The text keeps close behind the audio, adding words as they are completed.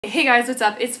Hey guys, what's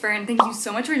up? It's Fern. Thank you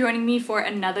so much for joining me for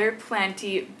another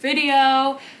Planty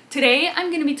video. Today I'm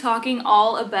going to be talking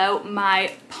all about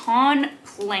my pon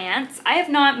plants. I have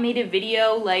not made a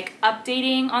video like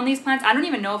updating on these plants. I don't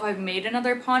even know if I've made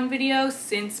another pon video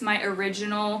since my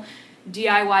original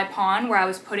DIY pon where I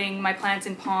was putting my plants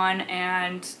in pon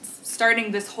and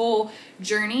starting this whole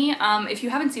journey. If you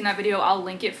haven't seen that video, I'll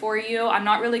link it for you. I'm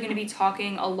not really going to be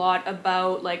talking a lot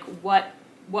about like what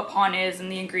pon is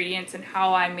and the ingredients and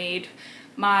how I made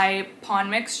my pon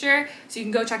mixture, so you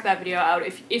can go check that video out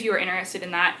if you are interested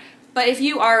in that. But if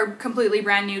you are completely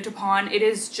brand new to pon, it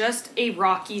is just a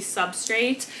rocky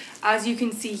substrate, as you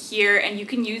can see here, and you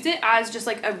can use it as just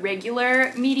like a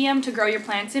regular medium to grow your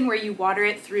plants in where you water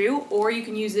it through, or you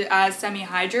can use it as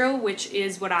semi-hydro, which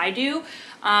is what I do.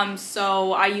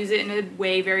 So I use it in a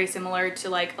way very similar to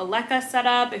like a leca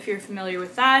setup, if you're familiar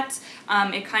with that.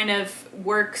 It kind of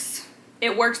works.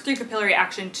 It works through capillary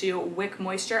action to wick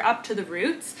moisture up to the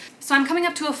roots. So I'm coming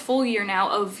up to a full year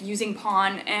now of using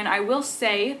pon, and I will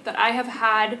say that I have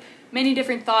had many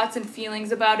different thoughts and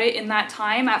feelings about it in that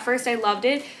time. At first I loved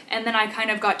it, and then I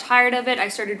kind of got tired of it. I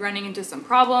started running into some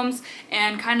problems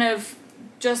and kind of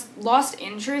just lost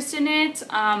interest in it,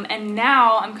 and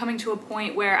now I'm coming to a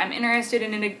point where I'm interested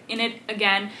in it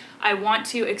again. I want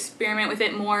to experiment with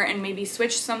it more and maybe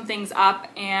switch some things up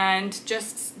and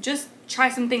just try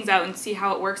some things out and see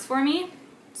how it works for me.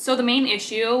 So the main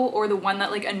issue, or the one that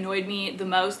like annoyed me the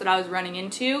most that I was running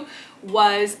into,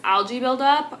 was algae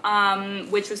buildup,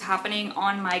 which was happening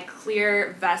on my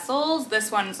clear vessels. This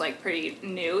one's like pretty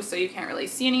new, so you can't really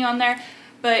see any on there.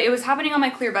 But it was happening on my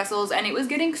clear vessels, and it was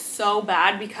getting so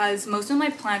bad because most of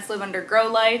my plants live under grow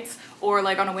lights or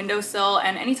like on a windowsill,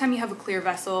 and anytime you have a clear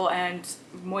vessel and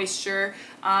moisture,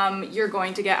 you're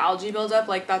going to get algae buildup.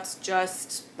 Like that's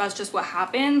just what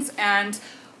happens, and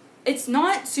it's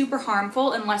not super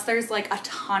harmful unless there's like a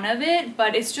ton of it,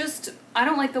 but it's just, I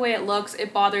don't like the way it looks.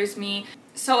 It bothers me.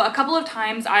 So a couple of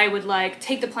times I would like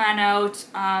take the plant out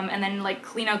and then like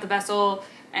clean out the vessel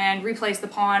and replace the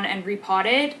pon and repot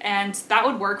it, and that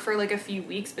would work for like a few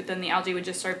weeks, but then the algae would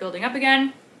just start building up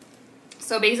again.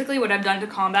 So basically what I've done to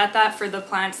combat that for the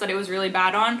plants that it was really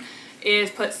bad on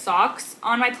is put socks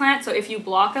on my plant. So if you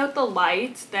block out the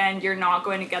light, then you're not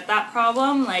going to get that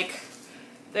problem. Like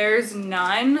there's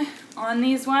none on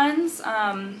these ones,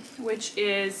 which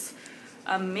is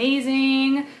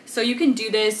amazing. So you can do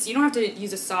this, you don't have to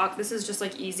use a sock. This is just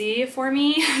like easy for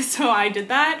me, so I did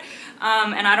that.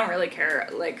 And I don't really care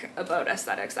like about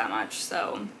aesthetics that much,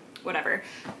 so whatever.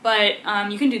 But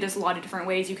you can do this a lot of different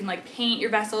ways. You can like paint your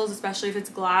vessels, especially if it's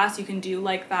glass. You can do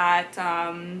like that,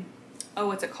 oh,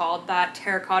 what's it called? That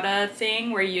terracotta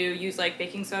thing where you use like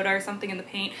baking soda or something in the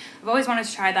paint. I've always wanted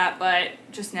to try that, but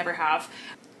just never have.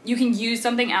 You can use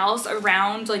something else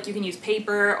around, like you can use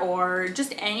paper or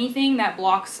just anything that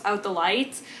blocks out the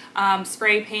light,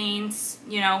 spray paints,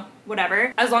 you know,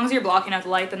 whatever. As long as you're blocking out the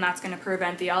light, then that's going to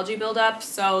prevent the algae buildup.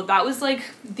 So that was like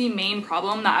the main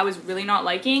problem that I was really not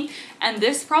liking. And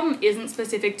this problem isn't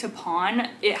specific to pon.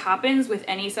 It happens with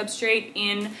any substrate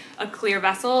in a clear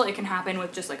vessel. It can happen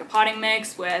with just like a potting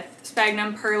mix, with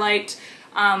sphagnum, perlite,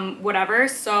 whatever.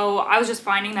 So I was just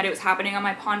finding that it was happening on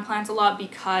my pon plants a lot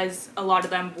because a lot of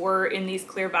them were in these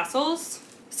clear vessels.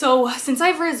 So since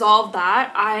I've resolved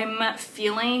that, I'm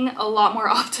feeling a lot more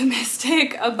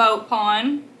optimistic about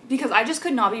pon, because I just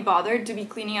could not be bothered to be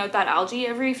cleaning out that algae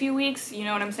every few weeks, you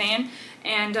know what I'm saying?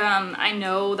 And I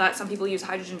know that some people use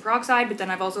hydrogen peroxide, but then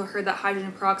I've also heard that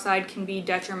hydrogen peroxide can be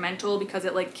detrimental because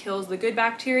it like kills the good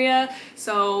bacteria.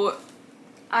 So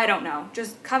I don't know,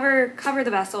 just cover the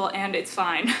vessel and it's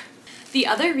fine. The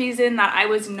other reason that I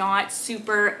was not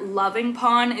super loving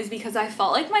pon is because I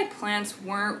felt like my plants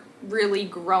weren't really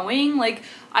growing. Like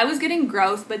I was getting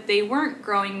growth, but they weren't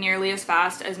growing nearly as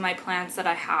fast as my plants that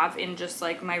I have in just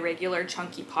like my regular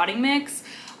chunky potting mix.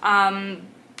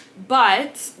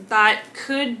 But that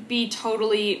could be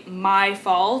totally my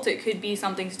fault. It could be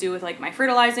something to do with like my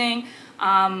fertilizing,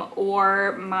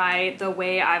 or the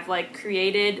way I've like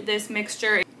created this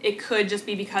mixture. It could just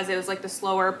be because it was like the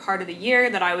slower part of the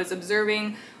year that I was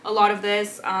observing a lot of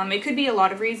this. It could be a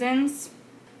lot of reasons,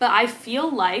 but I feel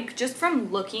like just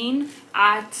from looking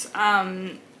at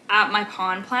my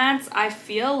pon plants, I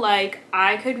feel like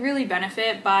I could really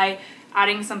benefit by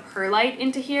adding some perlite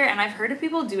into here. And I've heard of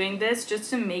people doing this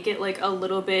just to make it like a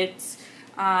little bit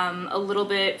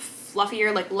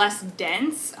fluffier, like less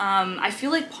dense. I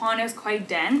feel like pon is quite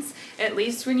dense, at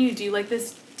least when you do like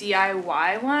this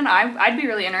DIY one. I'd be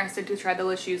really interested to try the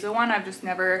Lashuza one. I've just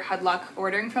never had luck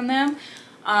ordering from them.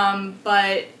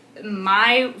 But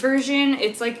my version,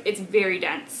 it's very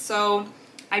dense. So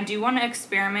I do want to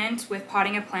experiment with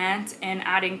potting a plant and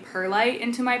adding perlite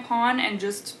into my pond and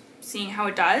just seeing how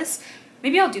it does.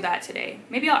 Maybe I'll do that today.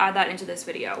 Maybe I'll add that into this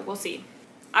video. We'll see.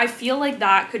 I feel like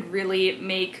that could really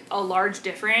make a large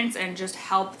difference and just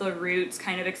help the roots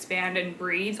kind of expand and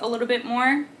breathe a little bit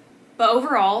more. But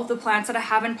overall, the plants that I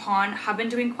have in pond have been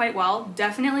doing quite well.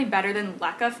 Definitely better than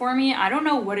leca for me. I don't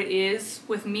know what it is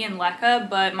with me and leca,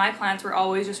 but my plants were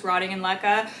always just rotting in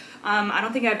leca. I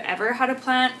don't think I've ever had a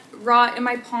plant rot in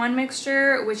my pond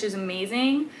mixture, which is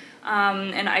amazing.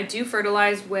 And I do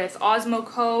fertilize with Osmo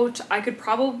Coat. I could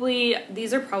probably,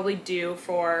 these are probably due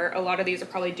for, a lot of these are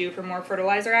probably due for more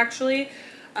fertilizer actually.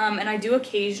 And I do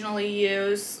occasionally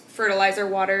use fertilizer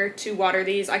water to water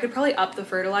these. I could probably up the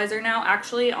fertilizer now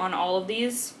actually on all of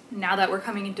these now that we're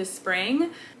coming into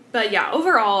spring. But yeah,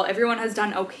 overall everyone has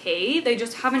done okay. They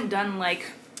just haven't done like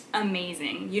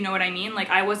amazing, you know what I mean? Like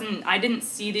I didn't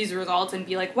see these results and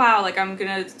be like, wow, like I'm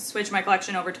gonna switch my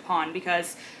collection over to pond,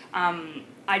 because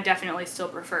I definitely still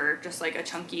prefer just like a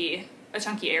chunky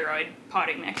aeroid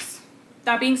potting mix.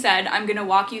 That being said, I'm gonna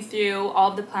walk you through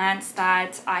all of the plants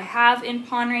that I have in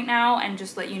pond right now and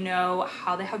just let you know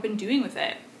how they have been doing with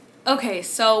it. Okay,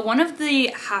 so one of the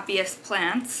happiest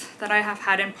plants that I have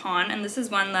had in pond, and this is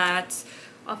one that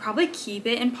I'll probably keep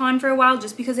it in pond for a while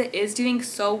just because it is doing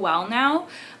so well now.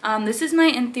 This is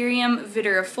my Anthurium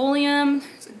viridifolium.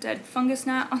 There's a dead fungus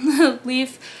gnat on the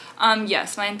leaf.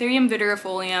 Yes, my Anthurium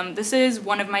viridifolium. This is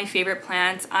one of my favorite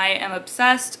plants. I am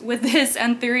obsessed with this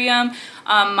Anthurium.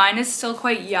 Mine is still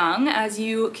quite young, as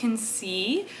you can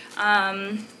see.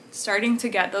 Starting to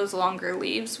get those longer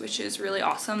leaves, which is really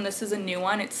awesome. This is a new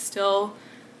one. It's still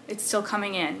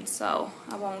coming in, so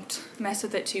I won't mess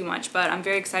with it too much, but I'm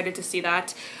very excited to see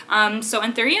that. So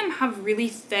Anthurium have really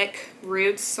thick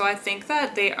roots, so I think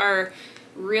that they are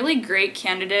really great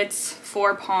candidates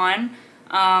for pond,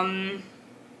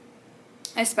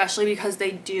 especially because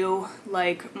they do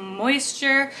like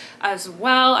moisture as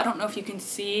well. I don't know if you can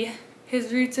see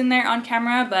his roots in there on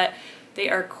camera, but they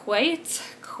are quite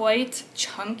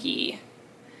chunky.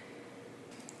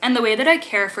 And the way that I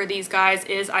care for these guys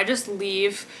is I just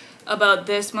leave about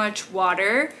this much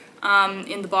water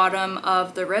in the bottom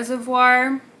of the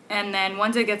reservoir, and then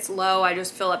once it gets low I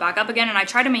just fill it back up again, and I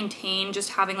try to maintain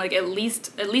just having like at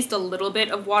least a little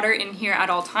bit of water in here at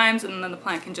all times, and then the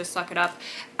plant can just suck it up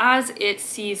as it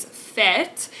sees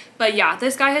fit. But yeah,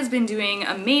 this guy has been doing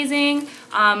amazing.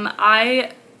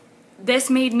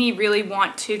 This made me really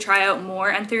want to try out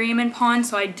more Anthurium in pond,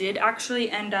 so I did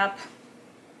actually end up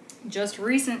just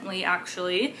recently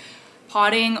actually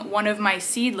potting one of my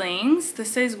seedlings.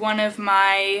 This is one of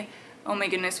my, oh my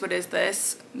goodness, what is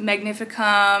this?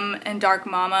 Magnificum and Dark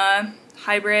Mama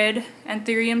hybrid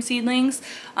Anthurium seedlings.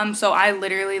 So I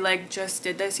literally like just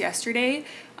did this yesterday.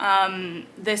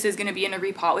 This is gonna be in a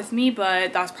repot with me,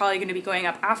 but that's probably gonna be going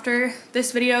up after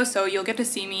this video, so you'll get to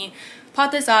see me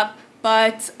pot this up.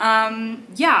 But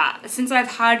yeah, since I've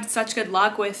had such good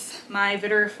luck with my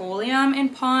viridifolium in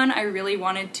pond, I really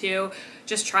wanted to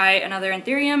just try another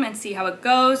Anthurium and see how it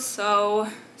goes. So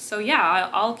yeah,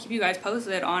 I'll keep you guys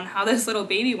posted on how this little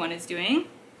baby one is doing.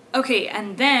 Okay,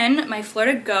 and then my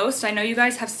Florida Ghost. I know you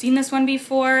guys have seen this one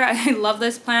before. I love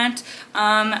this plant.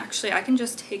 Actually, I can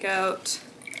just take out,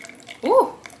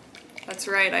 ooh, that's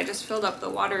right, I just filled up the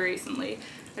water recently.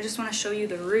 I just want to show you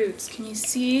the roots. Can you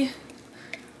see?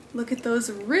 Look at those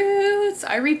roots.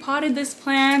 I repotted this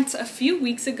plant a few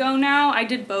weeks ago now. I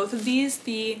did both of these,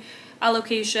 the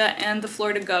Alocasia and the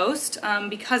Florida Ghost,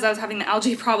 because I was having the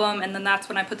algae problem, and then that's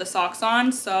when I put the socks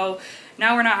on. So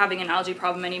now we're not having an algae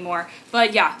problem anymore.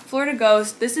 But yeah, Florida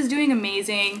Ghost, this is doing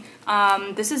amazing.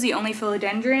 This is the only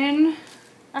philodendron.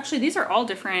 Actually, these are all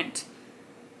different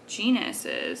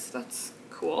genuses. That's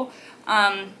cool.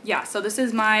 Yeah, so this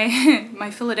is my my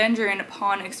philodendron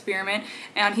pond experiment,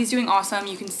 and he's doing awesome.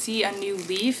 You can see a new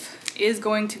leaf is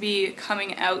going to be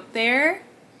coming out there.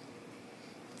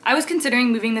 I was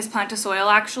considering moving this plant to soil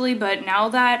actually, but now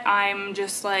that I'm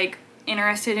just like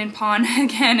interested in pond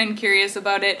again and curious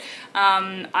about it,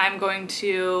 I'm going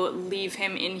to leave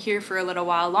him in here for a little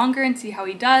while longer and see how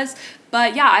he does.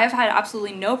 But yeah, I have had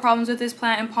absolutely no problems with this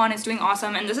plant in pond. It's doing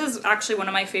awesome, and this is actually one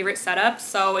of my favorite setups.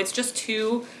 So it's just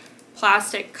 2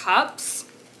 plastic cups.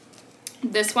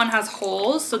 This one has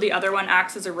holes, so the other one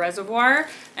acts as a reservoir,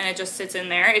 and it just sits in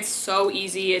there. It's so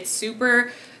easy. It's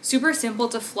super simple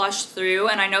to flush through,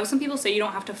 and I know some people say you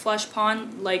don't have to flush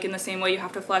pond like in the same way you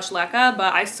have to flush leca,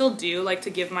 but I still do like to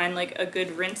give mine like a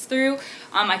good rinse through.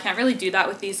 I can't really do that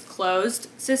with these closed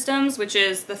systems, which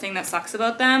is the thing that sucks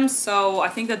about them. So I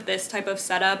think that this type of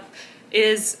setup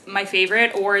is my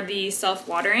favorite, or the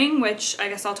self-watering, which I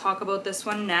guess I'll talk about this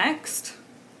one next.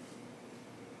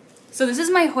 So this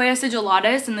is my Hoya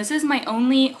sigillatus, and this is my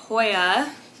only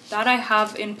Hoya that I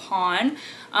have in pon.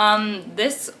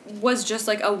 This was just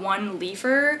like a one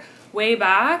leafer way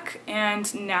back,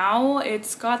 and now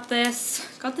it's got this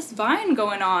vine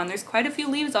going on. There's quite a few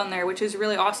leaves on there, which is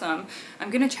really awesome. I'm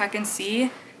gonna check and see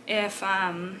if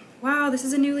wow, this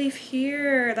is a new leaf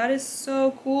here. That is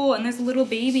so cool. And there's a little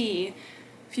baby,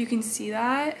 if you can see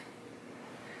that.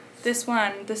 This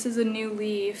is a new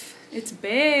leaf. It's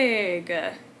big.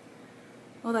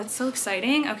 Oh, that's so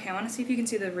exciting. Okay, I want to see if you can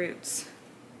see the roots.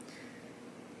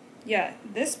 Yeah,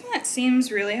 this plant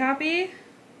seems really happy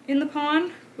in the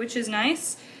pond, which is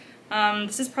nice.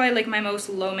 This is probably like my most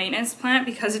low maintenance plant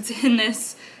because it's in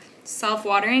this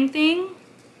self-watering thing.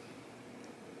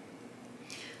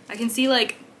 I can see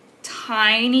like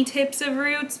tiny tips of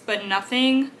roots, but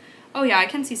nothing. Oh yeah, I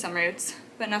can see some roots,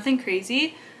 but nothing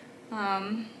crazy.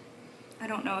 I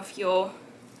don't know if you'll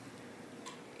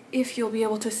be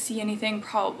able to see anything.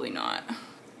 Probably not.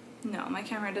 No, my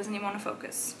camera doesn't even want to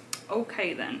focus.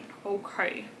 Okay then,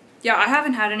 okay. Yeah, I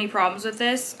haven't had any problems with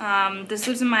this. This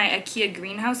lives in my IKEA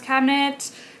greenhouse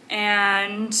cabinet,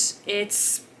 and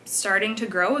it's starting to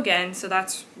grow again, so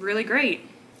that's really great.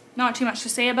 Not too much to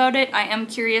say about it. I am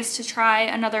curious to try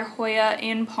another Hoya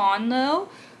in pon though,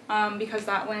 because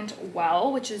that went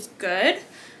well, which is good.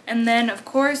 And then of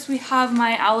course we have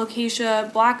my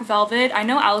Alocasia Black Velvet. I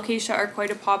know Alocasia are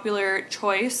quite a popular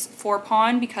choice for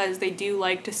pon because they do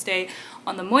like to stay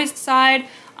on the moist side.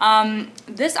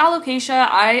 This Alocasia,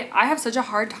 I have such a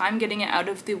hard time getting it out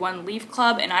of the one leaf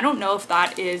club, and I don't know if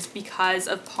that is because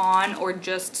of pon or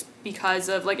just because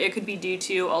of, like, it could be due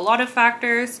to a lot of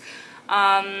factors.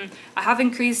 I have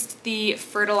increased the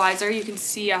fertilizer. You can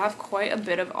see I have quite a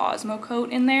bit of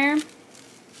Osmocote in there.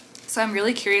 So I'm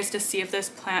really curious to see if this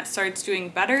plant starts doing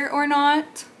better or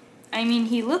not. I mean,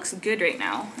 he looks good right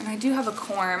now, and I do have a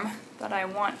corm that I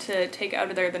want to take out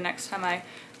of there the next time I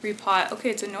repot. Okay,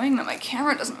 it's annoying that my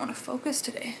camera doesn't want to focus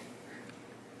today.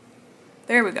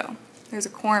 There we go. There's a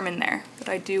corm in there that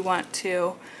I do want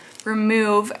to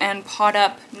remove and pot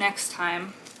up next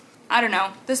time. I don't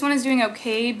know. This one is doing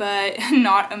okay, but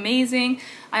not amazing.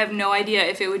 I have no idea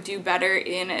if it would do better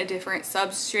in a different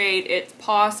substrate. It's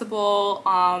possible.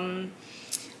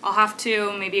 I'll have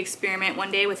to maybe experiment one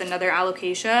day with another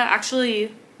Alocasia.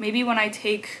 Actually, maybe when I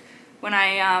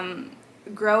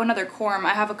grow another corm,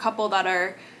 I have a couple that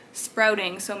are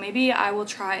sprouting, so maybe I will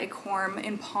try a corm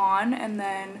in pon and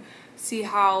then see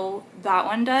how that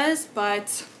one does.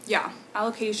 But yeah,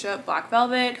 Alocasia Black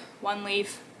Velvet, one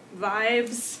leaf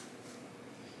vibes.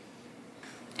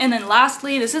 And then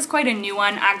lastly, this is quite a new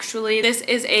one actually. This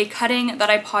is a cutting that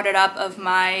I potted up of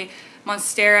my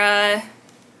Monstera,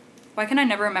 why can I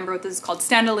never remember what this is called?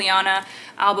 Standeliana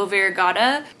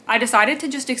albovariegata. I decided to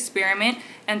just experiment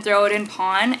and throw it in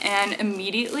pon, and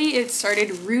immediately it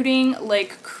started rooting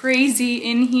like crazy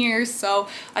in here. So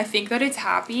I think that it's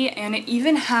happy, and it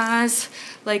even has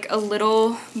like a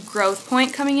little growth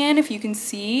point coming in, if you can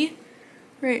see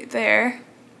right there.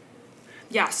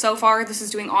 Yeah, so far this is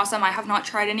doing awesome. I have not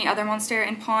tried any other Monstera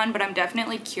in pon, but I'm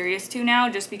definitely curious to now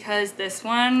just because this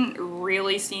one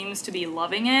really seems to be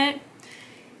loving it.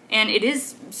 And it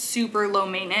is super low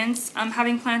maintenance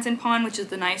having plants in pon, which is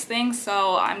the nice thing.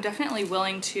 So I'm definitely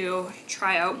willing to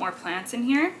try out more plants in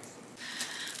here.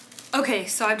 Okay,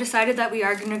 so I've decided that we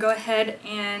are gonna go ahead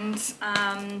and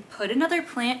put another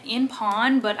plant in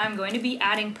pon, but I'm going to be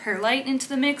adding perlite into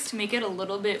the mix to make it a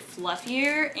little bit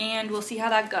fluffier, and we'll see how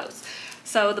that goes.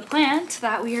 So the plant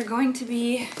that we are going to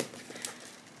be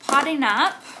potting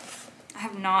up, I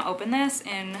have not opened this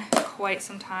in quite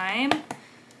some time.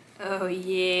 Oh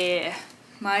yeah,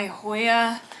 my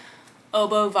Hoya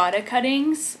obovata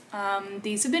cuttings.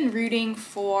 These have been rooting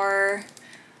for,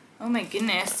 oh my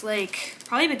goodness, like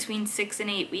probably between 6 and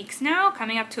 8 weeks now,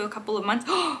 coming up to a couple of months.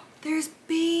 Oh, there's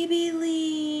baby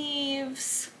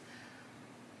leaves.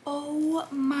 Oh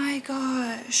my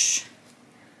gosh.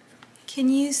 Can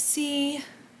you see?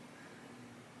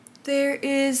 There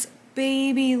is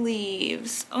baby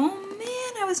leaves. Oh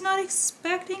man, I was not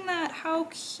expecting that. How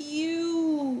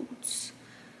cute.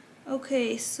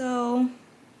 Okay, so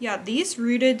yeah, these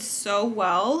rooted so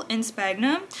well in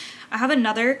sphagnum. I have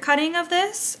another cutting of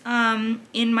this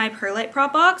in my perlite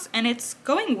prop box, and it's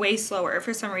going way slower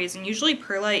for some reason. Usually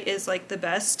perlite is like the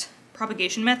best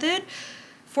propagation method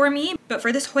for me, but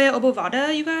for this Hoya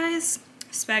obovata, you guys,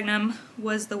 sphagnum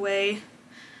was the way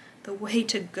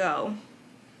to go.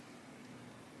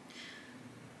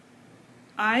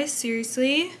 I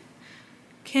seriously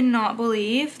cannot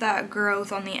believe that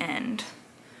growth on the end.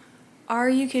 Are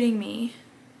you kidding me?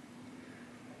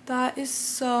 That is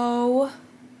so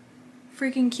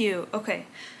freaking cute. Okay,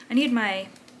 I need my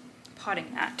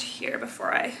potting mat here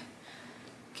before I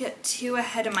get too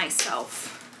ahead of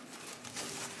myself.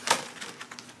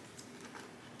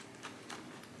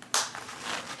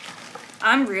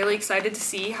 I'm really excited to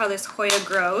see how this Hoya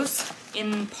grows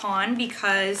in pond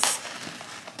because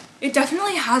it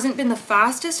definitely hasn't been the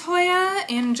fastest Hoya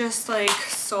in just like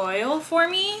soil for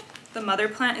me. The mother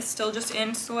plant is still just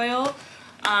in soil.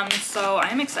 So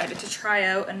I'm excited to try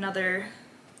out another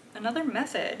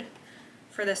method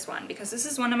for this one because this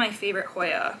is one of my favorite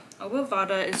Hoya.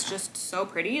 Obovada is just so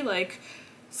pretty, like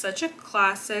such a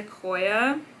classic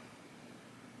Hoya.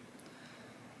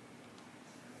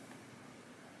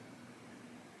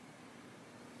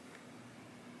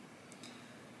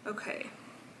 Okay,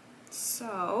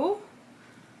 so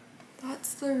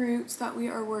that's the roots that we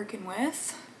are working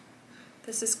with.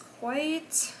 This is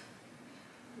quite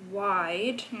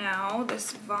wide now,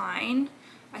 this vine.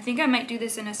 I think I might do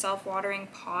this in a self-watering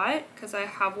pot because I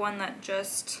have one that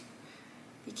just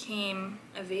became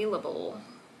available.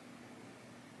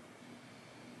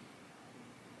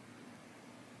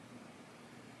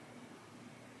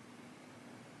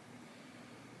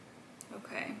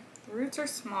 Okay, the roots are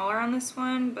smaller on this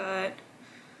one, but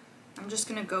I'm just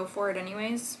gonna go for it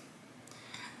anyways.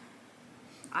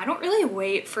 I don't really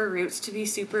wait for roots to be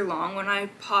super long when I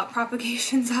pot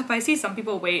propagations up. I see some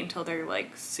people wait until they're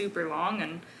like super long,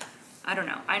 and I don't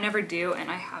know. I never do,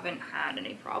 and I haven't had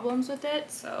any problems with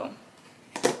it, so.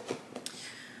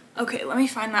 Okay, let me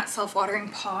find that self-watering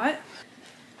pot.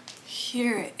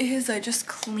 Here it is, I just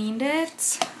cleaned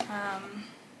it.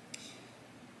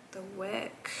 The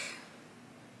wick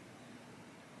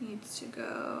needs to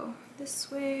go this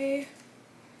way.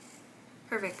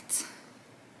 Perfect.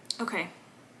 Okay.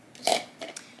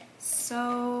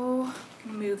 So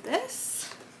I'm gonna move this.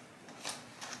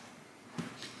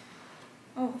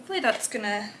 Oh, hopefully that's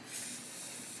gonna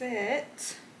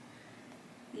fit.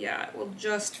 Yeah, it will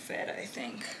just fit, I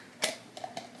think.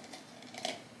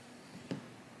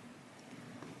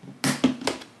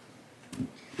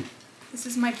 This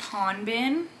is my pond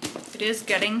bin. It is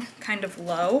getting kind of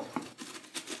low.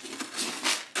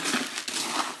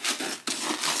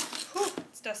 Whew,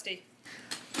 it's dusty.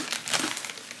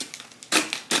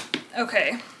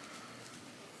 Okay.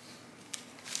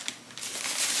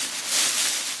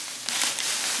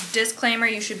 Disclaimer,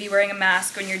 you should be wearing a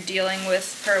mask when you're dealing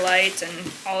with perlite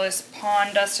and all this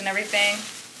pond dust and everything.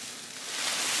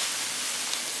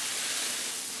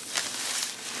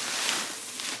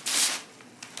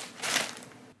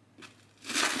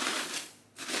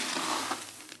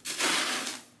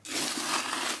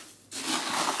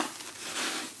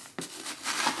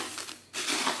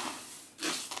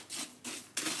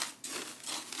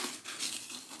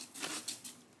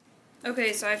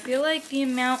 Okay, so I feel like the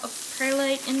amount of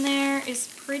perlite in there is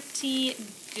pretty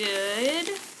good.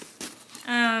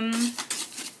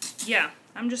 Yeah,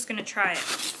 I'm just gonna try it.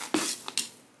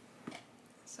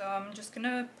 So I'm just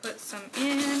gonna put some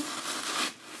in.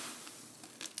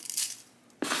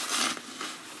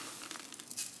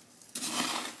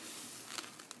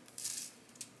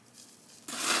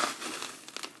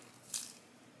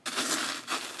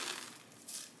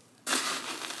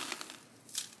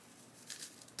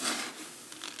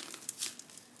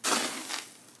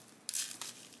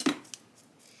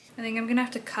 I think I'm gonna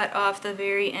have to cut off the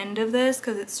very end of this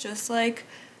because it's just like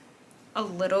a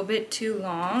little bit too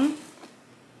long. I'm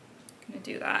gonna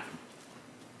do that.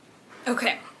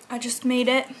 Okay, I just made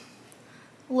it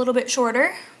a little bit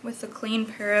shorter with a clean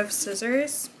pair of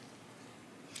scissors.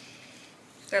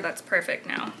 There, that's perfect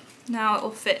now. Now it will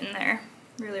fit in there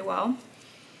really well.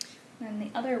 And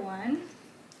the other one,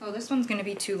 oh, this one's gonna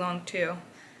be too long too.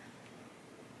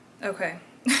 Okay,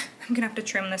 I'm gonna have to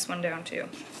trim this one down too.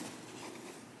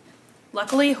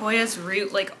 Luckily, Hoya's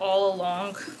root like all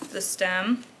along the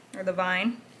stem or the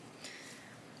vine.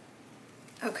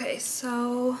 Okay,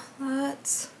 so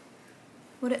that's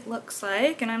what it looks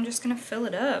like, and I'm just gonna fill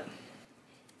it up.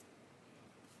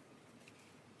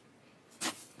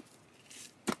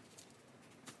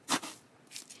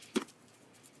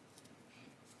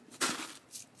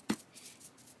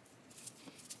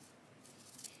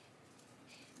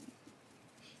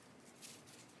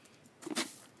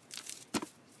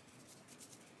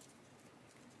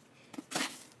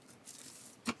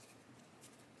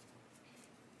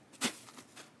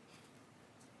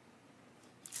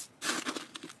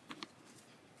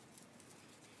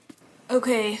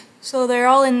 Okay, so they're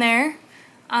all in there.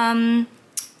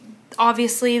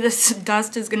 Obviously this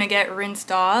dust is gonna get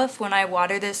rinsed off when I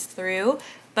water this through,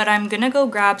 but I'm gonna go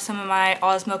grab some of my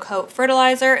Osmocote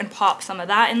fertilizer and pop some of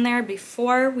that in there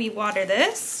before we water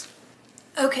this.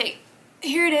 Okay,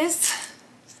 here it is.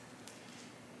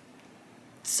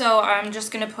 So I'm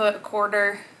just gonna put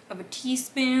 1/4 of a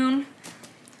teaspoon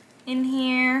in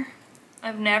here.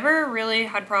 I've never really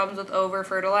had problems with over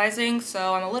fertilizing,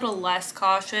 so I'm a little less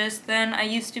cautious than I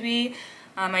used to be.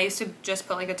 I used to just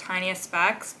put like the tiniest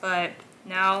specks, but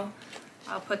now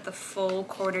I'll put the full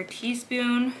 1/4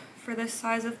 teaspoon for this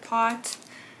size of pot.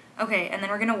 Okay, and then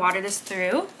we're gonna water this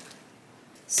through.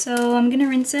 So I'm gonna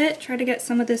rinse it, try to get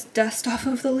some of this dust off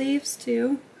of the leaves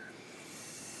too.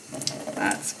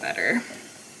 That's better.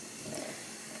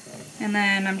 And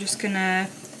then I'm just gonna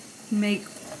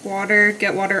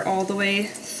get water all the way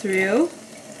through.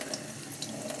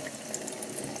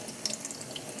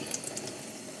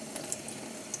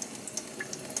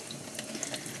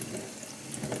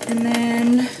 And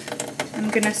then I'm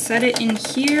gonna set it in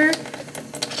here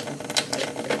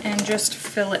and just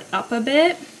fill it up a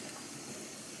bit.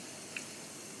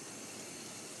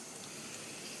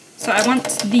 So I want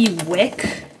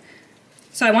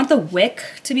the wick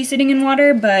to be sitting in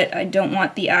water, but I don't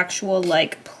want the actual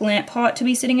like plant pot to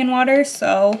be sitting in water,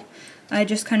 so I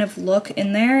just kind of look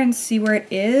in there and see where it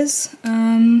is.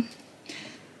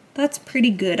 That's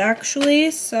pretty good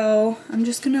actually, so I'm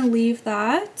just gonna leave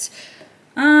that.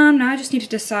 Now I just need to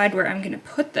decide where I'm gonna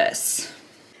put this.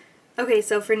 Okay,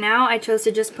 so for now I chose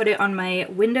to just put it on my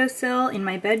windowsill in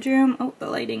my bedroom. Oh, the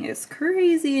lighting is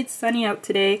crazy. It's sunny out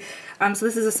today. So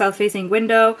this is a south-facing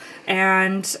window,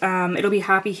 and it'll be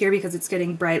happy here because it's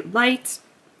getting bright light.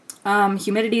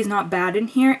 Humidity is not bad in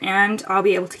here, and I'll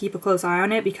be able to keep a close eye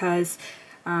on it because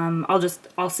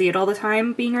I'll see it all the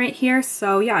time being right here.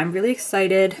 So yeah, I'm really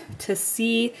excited to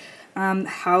see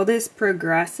how this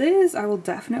progresses. I will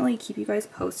definitely keep you guys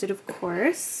posted, of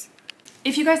course.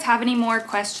 If you guys have any more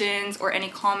questions or any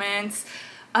comments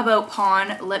about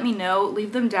Pawn, let me know.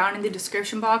 Leave them down in the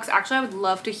description box. Actually, I would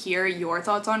love to hear your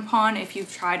thoughts on Pawn if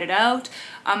you've tried it out,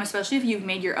 especially if you've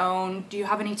made your own. Do you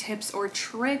have any tips or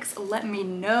tricks? Let me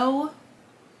know.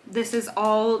 This is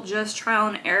all just trial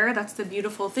and error. That's the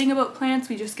beautiful thing about plants.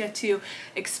 We just get to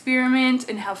experiment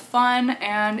and have fun,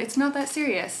 and it's not that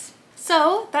serious.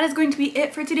 So that is going to be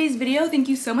it for today's video. Thank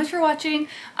you so much for watching.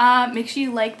 Make sure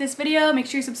you like this video, make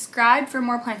sure you subscribe for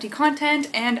more planty content,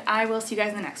 and I will see you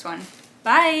guys in the next one.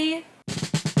 Bye!